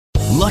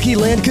Lucky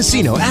Land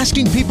Casino,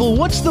 asking people,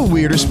 what's the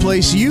weirdest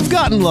place you've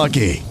gotten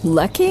lucky?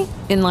 Lucky?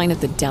 In line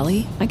at the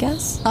deli, I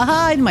guess?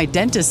 Aha, in my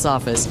dentist's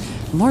office.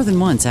 More than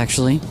once,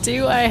 actually.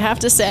 Do I have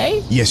to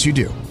say? Yes, you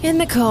do. In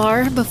the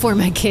car before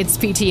my kids'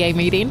 PTA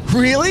meeting.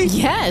 Really?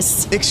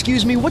 Yes.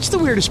 Excuse me, what's the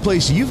weirdest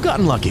place you've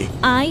gotten lucky?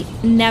 I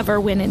never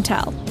win and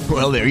tell.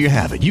 Well, there you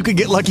have it. You can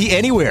get lucky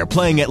anywhere,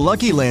 playing at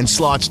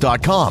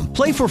LuckyLandSlots.com.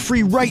 Play for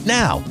free right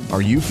now.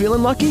 Are you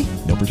feeling lucky?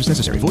 No purchase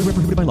necessary. Void where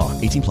prohibited by law.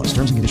 18 plus.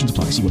 Terms and conditions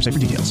apply. See website for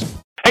details.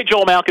 Hey,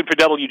 Joel Malkin for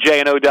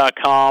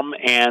WJNO.com,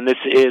 and this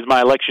is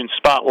my election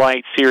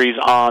spotlight series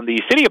on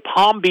the City of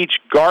Palm Beach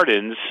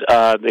Gardens,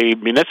 the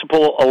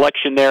municipal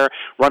election there,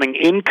 running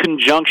in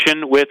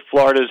conjunction with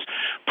Florida's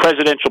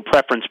presidential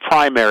preference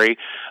primary,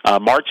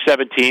 March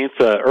 17th.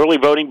 Early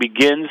voting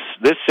begins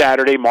this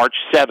Saturday, March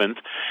 7th,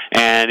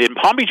 and in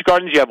Palm Beach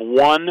Gardens you have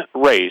one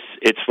race.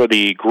 It's for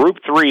the Group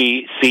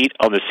 3 seat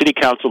on the City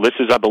Council. This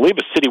is, I believe,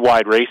 a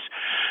citywide race.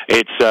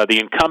 It's the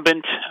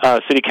incumbent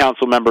City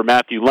Council member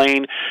Matthew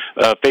Lane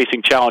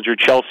facing challenger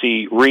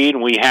Chelsea Reed.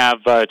 And we have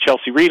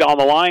Chelsea Reed on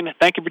the line.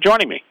 Thank you for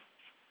joining me.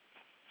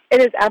 It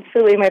is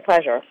absolutely my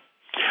pleasure.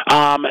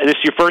 This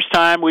is your first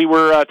time, we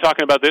were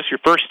talking about this, your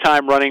first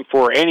time running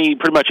for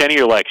pretty much any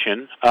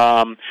election.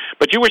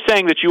 But you were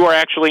saying that you are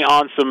actually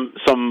on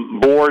some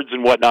boards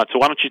and whatnot, so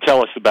why don't you tell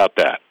us about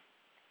that?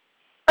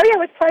 Oh, yeah,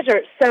 with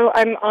pleasure. So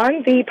I'm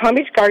on the Palm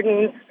Beach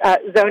Gardens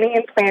Zoning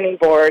and Planning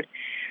Board.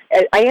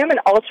 I am an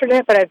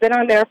alternate, but I've been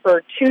on there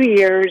for 2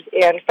 years,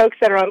 and folks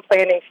that are on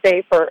planning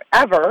stay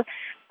forever.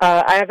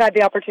 I have had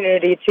the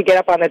opportunity to get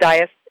up on the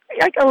dais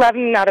like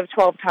 11 out of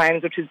 12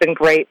 times, which has been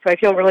great. So I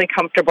feel really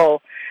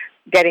comfortable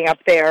getting up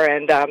there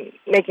and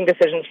making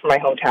decisions for my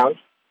hometown.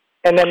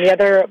 And then the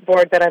other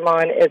board that I'm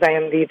on is I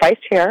am the vice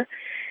chair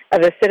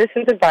of the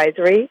Citizens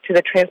Advisory to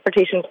the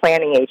Transportation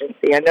Planning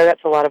Agency. I know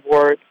that's a lot of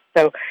words.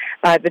 So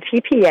the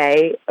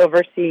TPA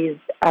oversees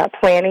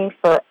planning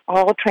for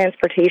all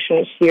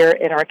transportation here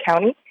in our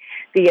county.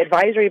 The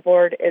advisory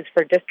board is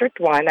for District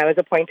 1. I was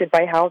appointed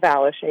by Hal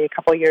Valish a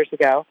couple years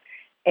ago,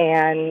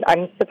 and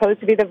I'm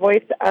supposed to be the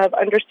voice of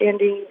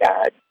understanding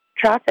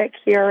traffic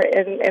here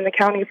in the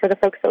county for the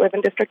folks that live in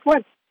District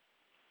 1.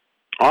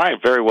 All right,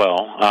 very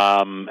well.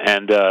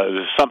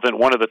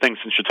 One of the things,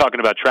 since you're talking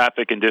about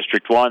traffic in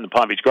District 1, the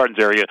Palm Beach Gardens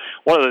area,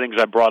 one of the things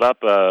I brought up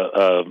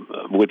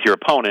with your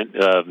opponent,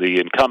 the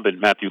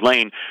incumbent, Matthew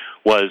Lane,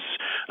 was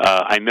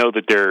I know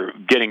that they're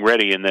getting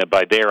ready, and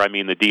by there I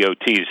mean the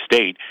DOT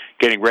state,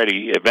 getting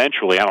ready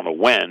eventually, I don't know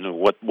when,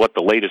 what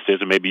the latest is,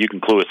 and maybe you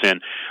can clue us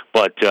in,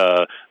 but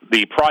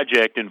the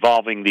project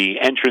involving the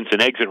entrance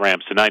and exit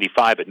ramps to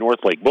 95 at North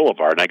Lake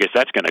Boulevard, and I guess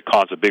that's going to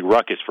cause a big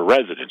ruckus for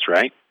residents,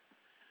 right?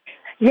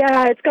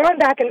 Yeah, it's gone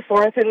back and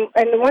forth, and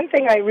the one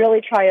thing I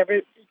really try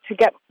to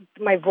get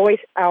my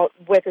voice out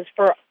with is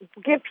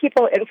give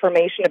people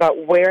information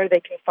about where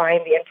they can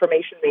find the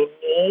information they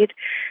need.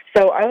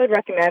 So I would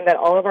recommend that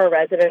all of our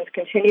residents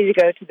continue to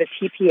go to the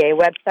TPA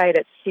website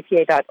at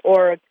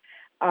tpa.org,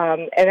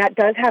 and that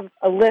does have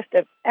a list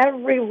of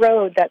every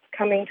road that's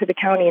coming to the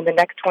county in the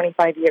next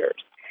 25 years.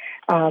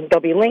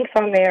 There'll be links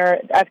on there.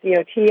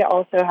 FDOT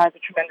also has a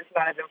tremendous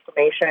amount of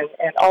information,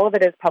 and all of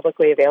it is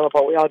publicly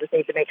available. We all just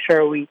need to make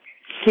sure we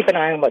keep an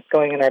eye on what's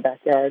going in our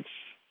backyards.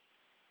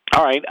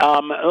 All right.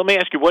 Let me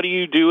ask you, what do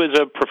you do as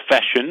a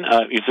profession?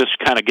 Is this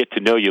kind of get to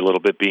know you a little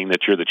bit, being that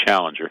you're the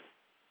challenger?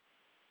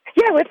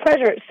 Yeah, with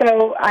pleasure.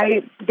 So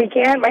my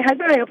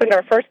husband and I opened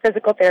our first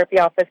physical therapy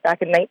office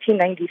back in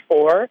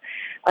 1994.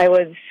 I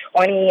was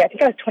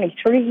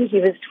 23, he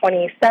was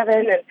 27,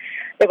 and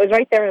it was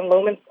right there in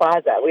Loman's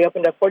Plaza. We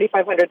opened a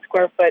 4,500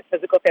 square foot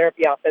physical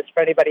therapy office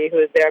for anybody who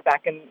was there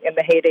back in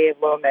the heyday of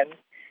Loman.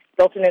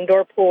 Built an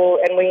indoor pool,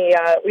 and we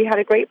had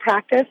a great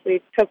practice.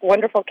 We took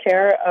wonderful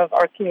care of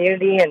our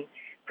community and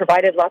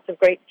provided lots of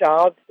great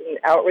jobs and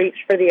outreach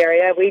for the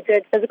area. We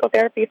did physical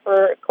therapy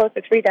for close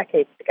to 3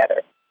 decades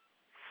together.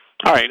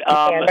 All right.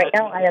 And right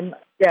now I am,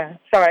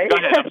 sorry. Go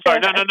ahead. I'm sorry.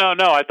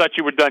 No. I thought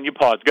you were done. You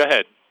paused. Go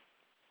ahead.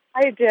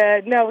 I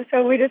did. No,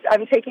 so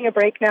I'm taking a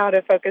break now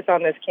to focus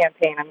on this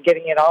campaign. I'm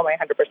giving it all my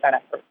 100%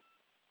 effort.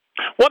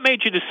 What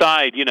made you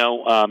decide, you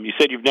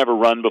said you've never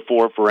run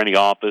before for any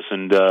office,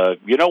 and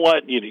you know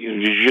what,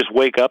 you just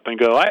wake up and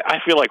go, I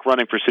feel like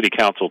running for city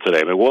council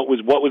today. I mean, what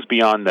was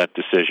beyond that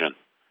decision?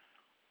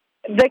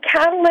 The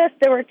catalyst,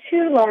 there were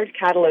 2 large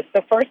catalysts.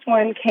 The first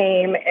one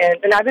came,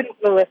 and I've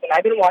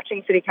been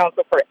watching city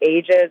council for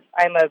ages.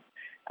 I'm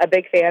a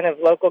big fan of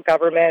local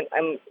government.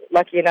 I'm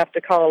lucky enough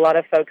to call a lot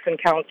of folks in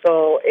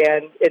council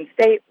and in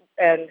state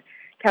and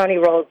county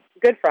roles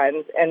good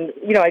friends, and,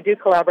 I do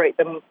collaborate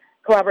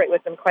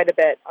with them quite a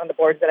bit on the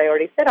boards that I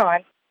already sit on.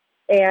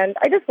 And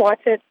I just watch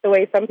it the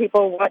way some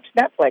people watch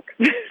Netflix.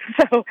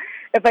 So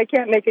if I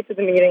can't make it to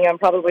the meeting, I'm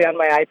probably on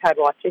my iPad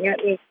watching it.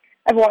 And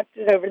I've watched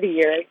it over the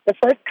years. The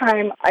first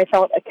time I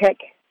felt a kick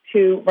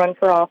to run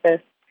for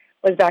office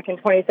was back in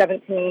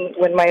 2017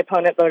 when my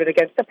opponent voted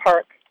against a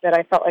park that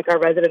I felt like our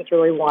residents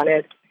really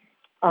wanted.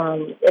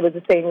 It was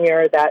the same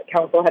year that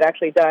council had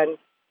actually done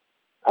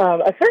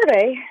a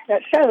survey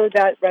that showed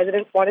that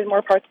residents wanted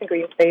more parks and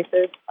green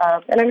spaces,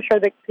 and I'm sure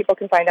that people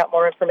can find out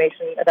more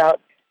information about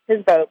his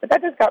vote, but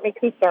that just got me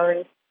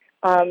concerned.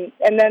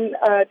 And then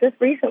just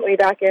recently,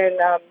 back in,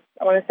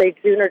 I want to say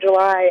June or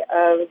July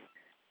of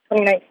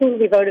 2019,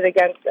 he voted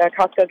against a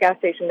Costco gas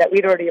station that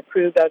we'd already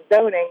approved of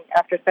zoning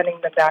after sending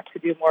them back to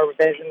do more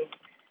revisions.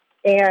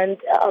 And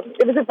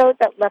it was a vote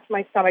that left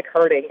my stomach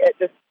hurting.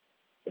 It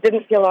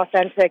didn't feel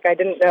authentic. I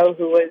didn't know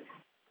who was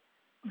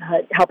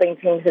helping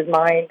change his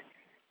mind.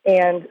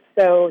 And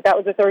so that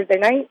was a Thursday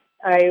night.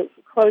 I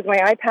closed my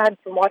iPad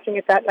from watching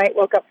it that night,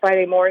 woke up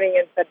Friday morning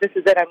and said, this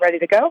is it, I'm ready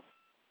to go.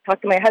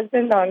 Talked to my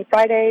husband on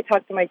Friday,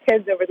 talked to my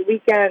kids over the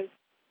weekend.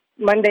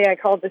 Monday, I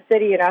called the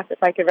city and asked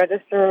if I could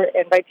register.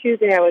 And by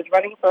Tuesday, I was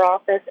running for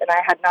office, and I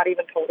had not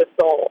even told a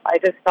soul. I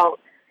just felt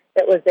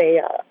it was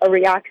a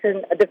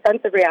reaction, a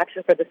defensive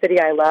reaction for the city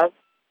I love.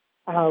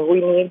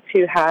 We need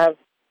to have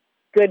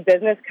good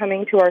business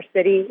coming to our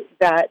city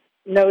that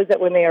knows that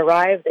when they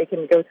arrive, they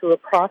can go through a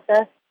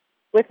process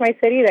with my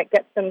city that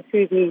gets them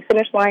to the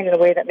finish line in a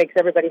way that makes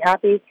everybody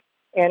happy.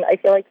 And I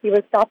feel like he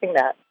was stopping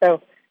that.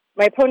 So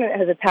my opponent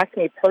has attacked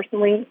me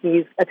personally.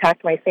 He's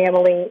attacked my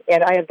family,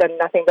 and I have done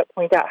nothing but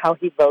point out how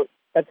he votes.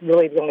 That's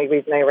really the only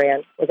reason I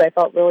ran, was I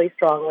felt really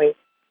strongly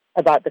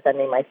about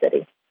defending my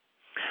city.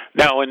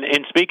 Now,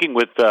 in speaking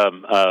with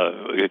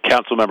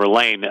Councilmember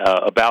Lane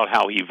about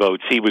how he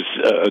votes, he was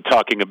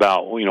talking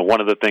about,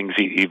 one of the things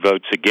he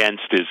votes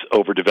against is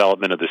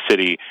overdevelopment of the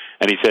city,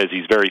 and he says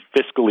he's very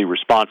fiscally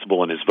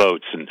responsible in his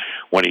votes, and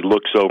when he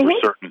looks over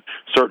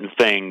certain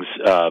things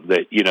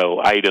that,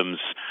 items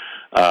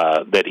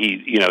that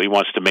he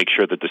wants to make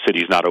sure that the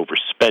city's not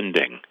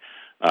overspending.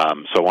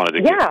 So I wanted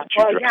to that.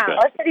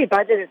 Our city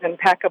budget is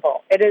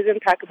impeccable. It is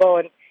impeccable,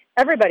 and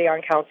everybody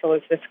on council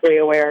is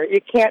fiscally aware. You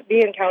can't be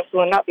in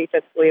council and not be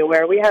fiscally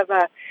aware.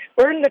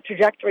 We're in the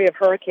trajectory of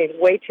hurricanes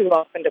way too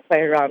often to play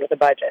around with a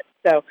budget.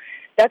 So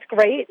that's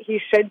great. He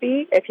should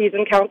be, if he's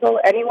in council.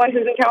 Anyone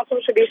who's in council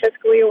should be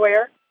fiscally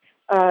aware.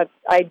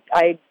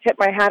 I tip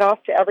my hat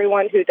off to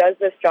everyone who does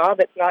this job.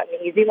 It's not an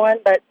easy one,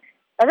 but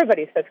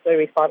everybody's fiscally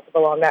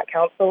responsible on that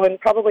council, and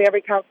probably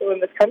every council in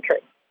this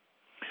country.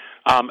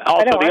 I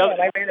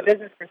ran a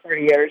business for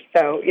 30 years,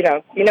 so you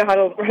know how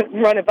to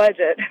run a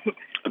budget.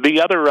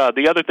 The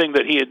other thing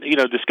that he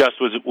had discussed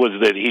was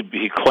that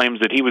he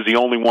claims that he was the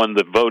only one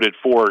that voted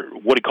for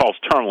what he calls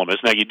term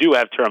limits. Now, you do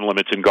have term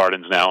limits in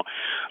Gardens now.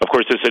 Of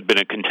course, this had been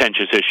a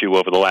contentious issue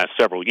over the last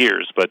several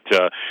years, but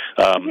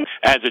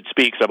as it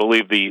speaks, I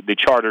believe the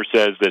charter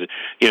says that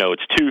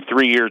it's 2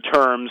 3-year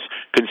terms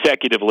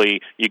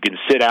consecutively. You can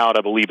sit out,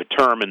 I believe, a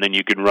term, and then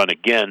you can run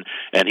again.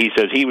 And he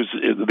says he was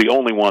the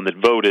only one that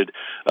voted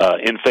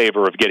in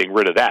favor of getting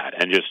rid of that,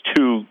 and just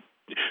two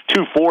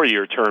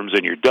 4-year terms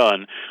and you're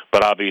done,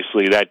 but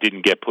obviously that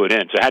didn't get put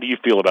in. So how do you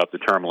feel about the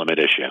term limit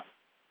issue?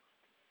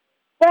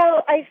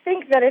 Well, I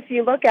think that if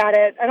you look at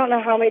it, I don't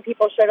know how many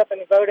people showed up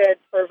and voted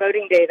for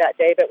voting day that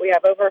day, but we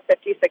have over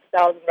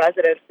 56,000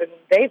 residents, and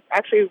they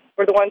actually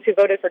were the ones who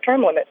voted for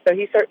term limits, so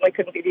he certainly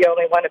couldn't be the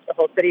only one if the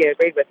whole city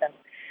agreed with him.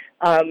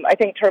 I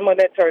think term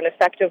limits are an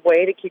effective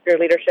way to keep your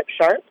leadership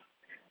sharp.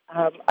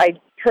 I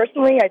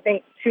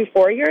think 2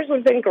 4 years would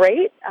have been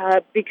great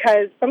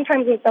because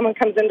sometimes when someone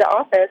comes into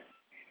office,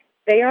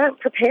 they aren't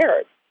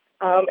prepared.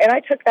 And I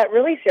took that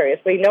really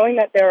seriously, knowing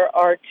that there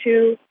are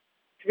 2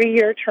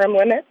 3-year term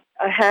limits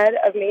ahead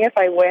of me if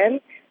I win.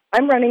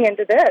 I'm running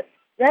into this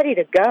ready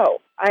to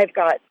go. I've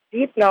got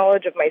deep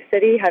knowledge of my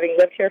city, having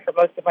lived here for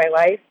most of my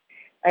life.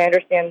 I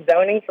understand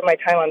zoning from my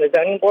time on the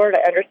zoning board.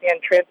 I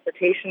understand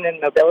transportation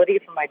and mobility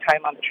from my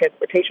time on the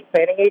Transportation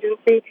Planning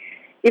Agency.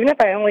 Even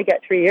if I only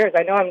get 3 years,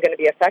 I know I'm going to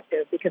be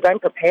effective because I'm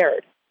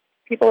prepared.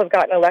 People have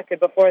gotten elected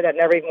before that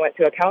never even went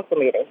to a council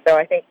meeting. So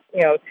I think,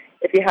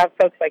 if you have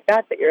folks like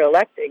that you're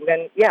electing,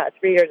 then,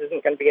 3 years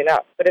isn't going to be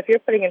enough. But if you're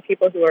putting in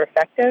people who are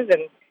effective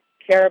and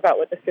care about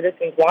what the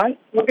citizens want,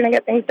 we're going to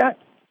get things done.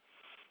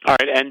 All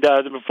right, and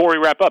before we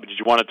wrap up, did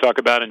you want to talk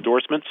about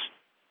endorsements?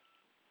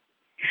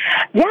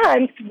 Yeah,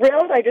 I'm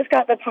thrilled. I just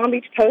got the Palm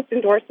Beach Post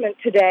endorsement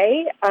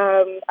today.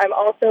 I'm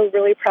also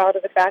really proud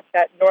of the fact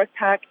that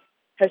NorthPAC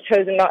has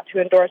chosen not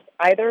to endorse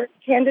either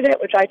candidate,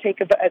 which I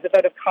take as a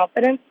vote of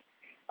confidence.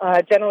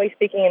 Generally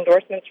speaking,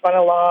 endorsements run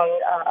along,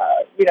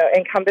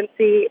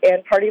 incumbency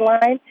and party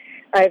line.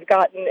 I've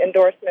gotten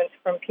endorsements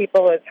from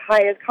people as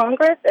high as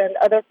Congress and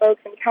other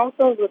folks in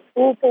councils with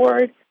school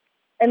boards.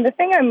 And the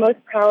thing I'm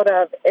most proud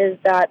of is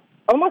that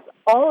almost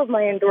all of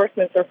my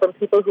endorsements are from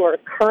people who are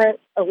current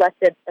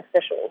elected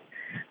officials.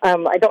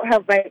 I don't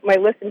have my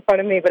list in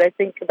front of me, but I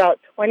think about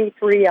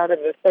 23 out of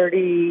the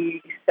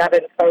 37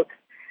 folks,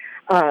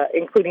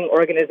 including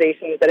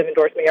organizations that have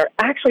endorsed me, are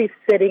actually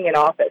sitting in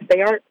office.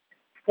 They aren't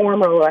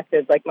former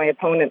elected like my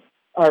opponents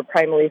are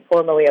primarily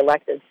formally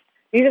elected.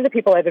 These are the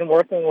people I've been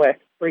working with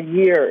for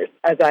years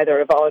as either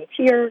a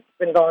volunteer,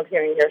 been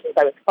volunteering here since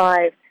I was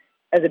 5,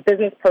 as a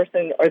business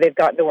person, or they've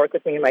gotten to work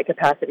with me in my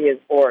capacity as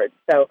board.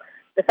 So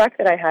the fact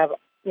that I have,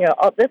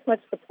 this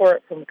much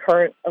support from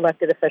current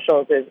elected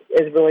officials is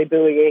really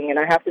buoying. And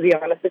I have to be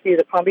honest with you,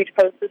 the Palm Beach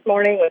Post this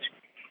morning, which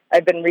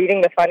I've been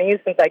reading the funnies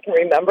since I can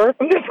remember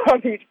from the Palm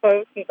Beach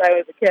Post since I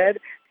was a kid.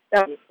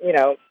 A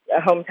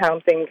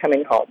hometown thing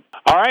coming home.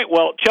 All right.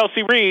 Well,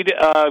 Chelsea Reed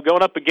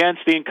going up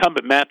against the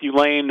incumbent Matthew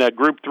Lane,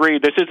 Group 3.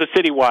 This is a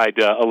citywide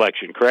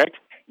election, correct?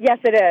 Yes,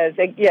 it is.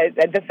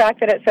 The fact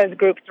that it says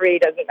Group 3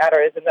 doesn't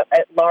matter. It's an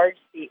at-large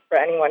seat for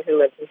anyone who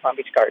lives in Palm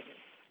Beach Gardens.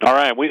 All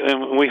right,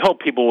 we hope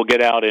people will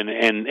get out and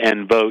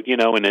vote. In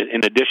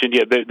addition,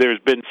 there's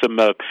been some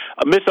a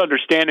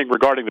misunderstanding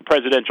regarding the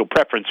presidential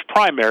preference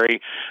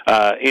primary,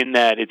 in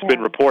that it's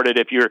been reported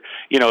if you're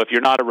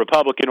not a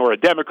Republican or a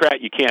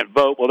Democrat, you can't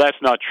vote. Well, that's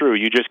not true.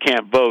 You just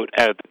can't vote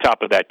at the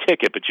top of that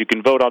ticket, but you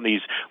can vote on these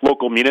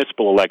local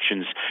municipal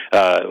elections,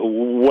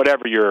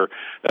 whatever you're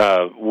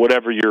a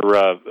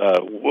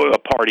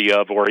party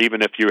of, or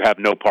even if you have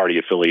no party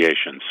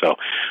affiliation. So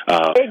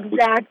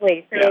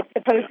exactly. So it's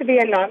supposed to be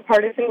a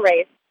nonpartisan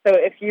race. So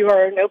if you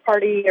are no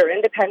party or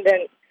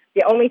independent,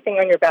 the only thing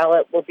on your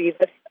ballot will be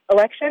this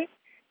election.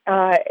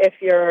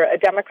 If you're a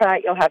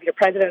Democrat, you'll have your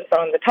presidents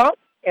on the top,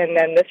 and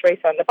then this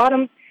race on the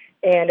bottom.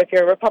 And if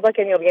you're a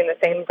Republican, you'll be in the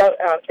same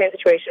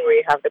situation where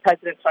you have the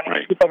presidents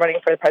people running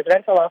for the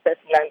presidential office,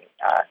 and then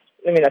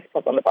the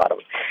municipals on the bottom.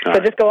 So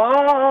just go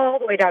all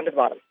the way down to the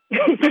bottom.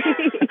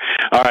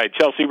 All right,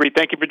 Chelsea Reed,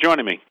 thank you for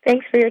joining me.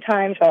 Thanks for your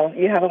time, Joel.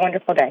 You have a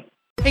wonderful day.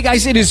 Hey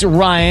guys, it is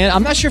Ryan.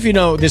 I'm not sure if you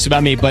know this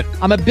about me, but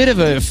I'm a bit of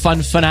a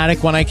fun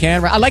fanatic when I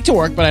can. I like to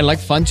work, but I like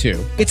fun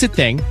too. It's a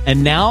thing.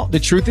 And now the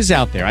truth is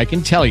out there. I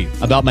can tell you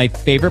about my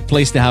favorite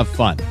place to have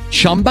fun.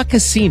 Chumba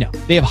Casino.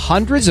 They have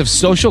hundreds of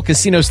social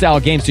casino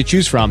style games to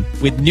choose from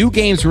with new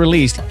games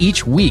released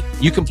each week.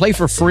 You can play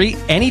for free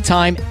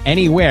anytime,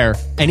 anywhere.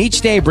 And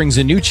each day brings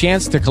a new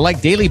chance to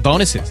collect daily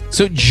bonuses.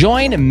 So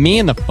join me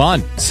in the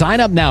fun. Sign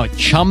up now at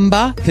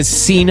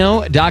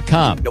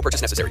ChumbaCasino.com. No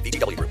purchase necessary.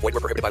 VGW Group. Void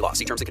where prohibited by law.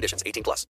 See terms and conditions. 18+.